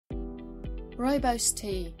Rooibos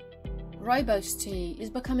tea. Rooibos tea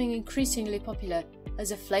is becoming increasingly popular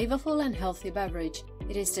as a flavorful and healthy beverage.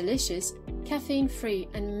 It is delicious, caffeine-free,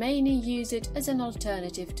 and many use it as an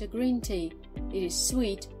alternative to green tea. It is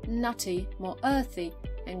sweet, nutty, more earthy,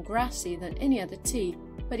 and grassy than any other tea,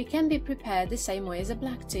 but it can be prepared the same way as a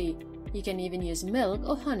black tea. You can even use milk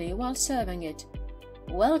or honey while serving it.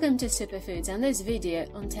 Welcome to Superfoods and this video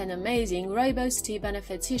on 10 amazing Rooibos tea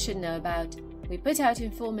benefits you should know about. We put out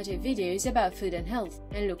informative videos about food and health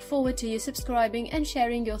and look forward to you subscribing and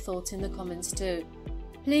sharing your thoughts in the comments too.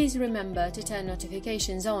 Please remember to turn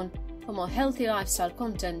notifications on for more healthy lifestyle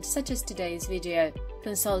content such as today's video.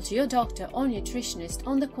 Consult your doctor or nutritionist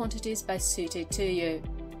on the quantities best suited to you.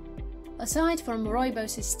 Aside from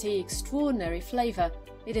Rooibos tea's extraordinary flavor,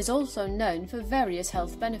 it is also known for various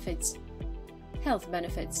health benefits. Health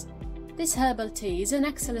benefits. This herbal tea is an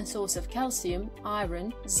excellent source of calcium,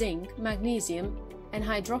 iron, zinc, magnesium, and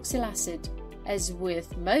hydroxyl acid. As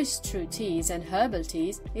with most true teas and herbal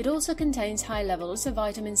teas, it also contains high levels of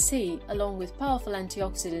vitamin C along with powerful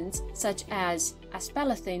antioxidants such as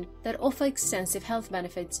aspalathin that offer extensive health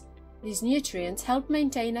benefits. These nutrients help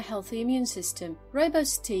maintain a healthy immune system.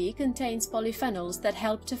 Rooibos tea contains polyphenols that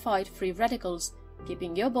help to fight free radicals,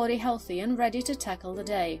 keeping your body healthy and ready to tackle the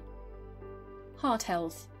day. Heart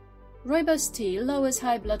health. Rooibos tea lowers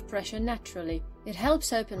high blood pressure naturally. It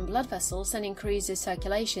helps open blood vessels and increases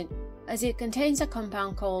circulation, as it contains a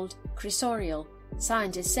compound called cresoriol.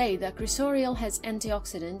 Scientists say that cresoriol has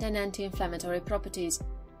antioxidant and anti-inflammatory properties.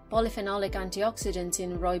 Polyphenolic antioxidants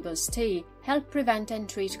in Rooibos tea help prevent and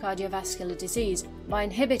treat cardiovascular disease by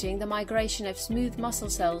inhibiting the migration of smooth muscle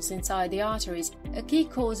cells inside the arteries, a key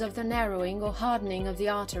cause of the narrowing or hardening of the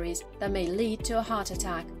arteries that may lead to a heart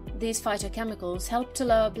attack. These phytochemicals help to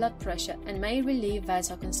lower blood pressure and may relieve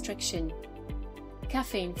vasoconstriction.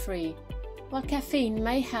 Caffeine-free. While caffeine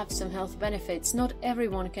may have some health benefits, not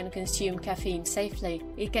everyone can consume caffeine safely.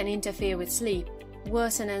 It can interfere with sleep,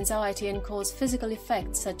 worsen anxiety, and cause physical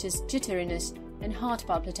effects such as jitteriness and heart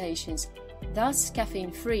palpitations. Thus,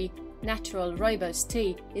 caffeine-free, natural Rooibos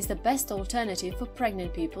tea is the best alternative for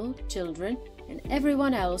pregnant people, children, and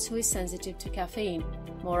everyone else who is sensitive to caffeine.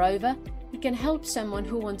 Moreover, it can help someone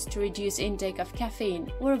who wants to reduce intake of caffeine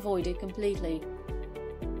or avoid it completely.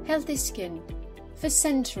 Healthy skin. For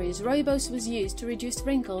centuries, Rooibos was used to reduce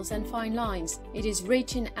wrinkles and fine lines. It is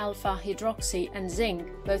rich in alpha-hydroxy and zinc,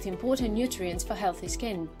 both important nutrients for healthy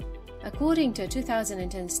skin. According to a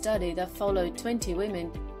 2010 study that followed 20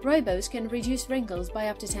 women, Rooibos can reduce wrinkles by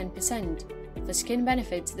up to 10%. For skin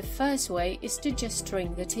benefits, the first way is to just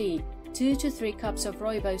drink the tea. 2 to 3 cups of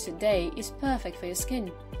Rooibos a day is perfect for your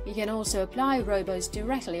skin. You can also apply Rooibos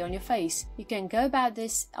directly on your face. You can go about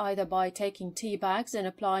this either by taking tea bags and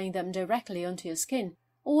applying them directly onto your skin,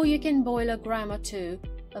 or you can boil a gram or two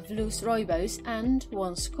of loose Rooibos and,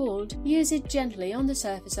 once cooled, use it gently on the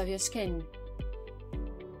surface of your skin.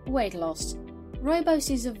 Weight loss. Rooibos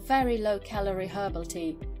is a very low-calorie herbal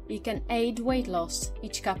tea. It can aid weight loss.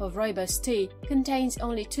 Each cup of Rooibos tea contains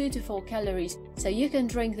only 2 to 4 calories, so you can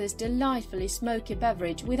drink this delightfully smoky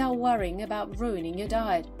beverage without worrying about ruining your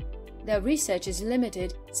diet. Though research is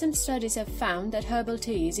limited, some studies have found that herbal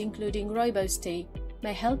teas, including Rooibos tea,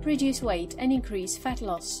 may help reduce weight and increase fat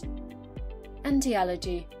loss.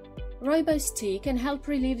 Anti-allergy. Rooibos tea can help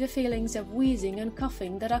relieve the feelings of wheezing and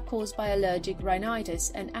coughing that are caused by allergic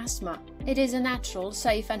rhinitis and asthma. It is a natural,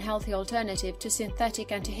 safe and healthy alternative to synthetic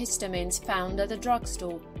antihistamines found at the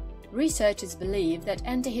drugstore. Researchers believe that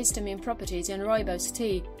antihistamine properties in Rooibos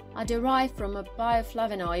tea are derived from a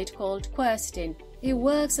bioflavonoid called quercetin. It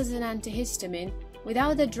works as an antihistamine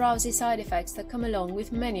without the drowsy side effects that come along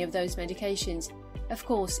with many of those medications. Of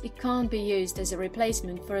course, it can't be used as a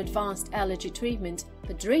replacement for advanced allergy treatment,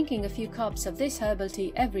 but drinking a few cups of this herbal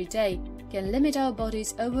tea every day can limit our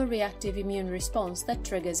body's overreactive immune response that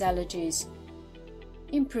triggers allergies.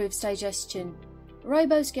 Improves digestion.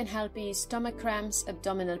 Rooibos can help ease stomach cramps,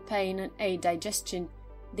 abdominal pain, and aid digestion.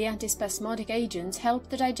 The antispasmodic agents help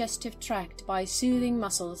the digestive tract by soothing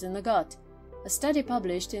muscles in the gut. A study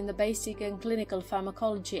published in the Basic and Clinical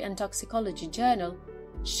Pharmacology and Toxicology journal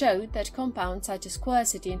showed that compounds such as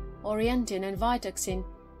quercetin, orientin, and vitoxin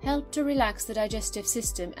help to relax the digestive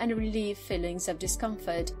system and relieve feelings of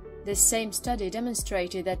discomfort. This same study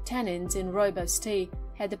demonstrated that tannins in Rooibos tea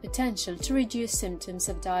had the potential to reduce symptoms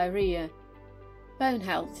of diarrhea. Bone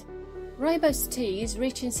health. Rooibos tea is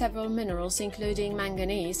rich in several minerals including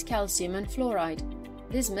manganese, calcium, and fluoride.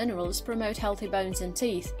 These minerals promote healthy bones and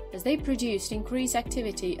teeth as they produce increased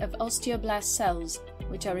activity of osteoblast cells,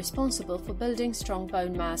 which are responsible for building strong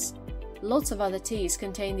bone mass. Lots of other teas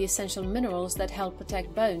contain the essential minerals that help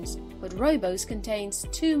protect bones, but Rooibos contains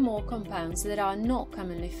 2 more compounds that are not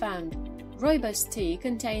commonly found. Rooibos tea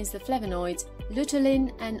contains the flavonoids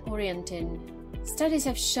luteolin and orientin. Studies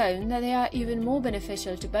have shown that they are even more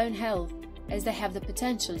beneficial to bone health, as they have the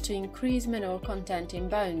potential to increase mineral content in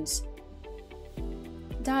bones.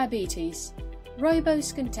 Diabetes.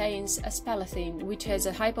 Rooibos contains aspalathin, which has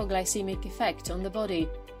a hypoglycemic effect on the body.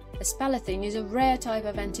 Aspalathin is a rare type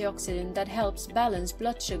of antioxidant that helps balance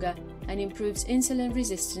blood sugar and improves insulin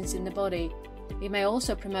resistance in the body. It may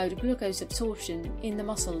also promote glucose absorption in the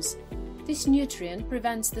muscles. This nutrient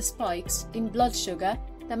prevents the spikes in blood sugar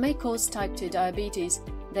that may cause type 2 diabetes.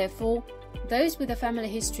 Therefore, those with a family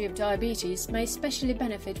history of diabetes may especially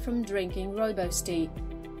benefit from drinking Rooibos tea.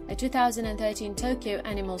 A 2013 Tokyo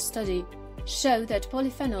animal study showed that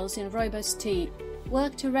polyphenols in Rooibos tea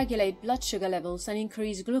work to regulate blood sugar levels and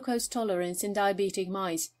increase glucose tolerance in diabetic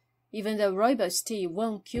mice. Even though Rooibos tea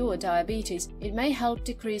won't cure diabetes, it may help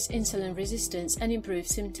decrease insulin resistance and improve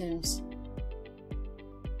symptoms.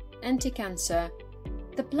 Anti-cancer.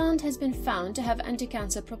 The plant has been found to have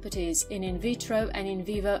anti-cancer properties in vitro and in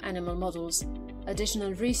vivo animal models.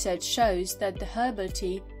 Additional research shows that the herbal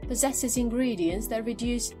tea possesses ingredients that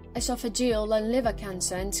reduce esophageal and liver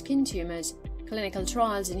cancer and skin tumors. Clinical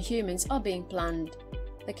trials in humans are being planned.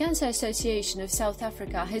 The Cancer Association of South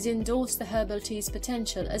Africa has endorsed the herbal tea's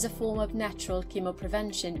potential as a form of natural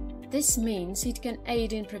chemoprevention. This means it can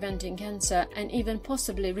aid in preventing cancer and even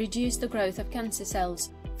possibly reduce the growth of cancer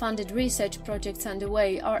cells. Funded research projects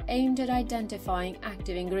underway are aimed at identifying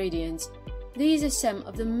active ingredients. These are some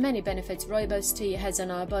of the many benefits Rooibos tea has on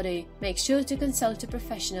our body. Make sure to consult a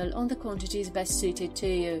professional on the quantities best suited to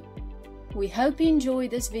you. We hope you enjoyed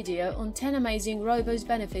this video on 10 amazing Rooibos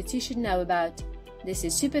benefits you should know about. This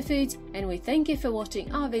is Superfoods, and we thank you for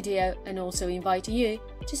watching our video and also invite you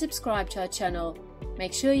to subscribe to our channel.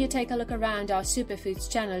 Make sure you take a look around our Superfoods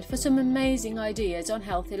channel for some amazing ideas on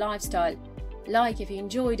healthy lifestyle. Like if you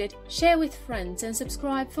enjoyed it, share with friends and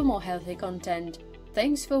subscribe for more healthy content.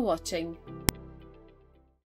 Thanks for watching.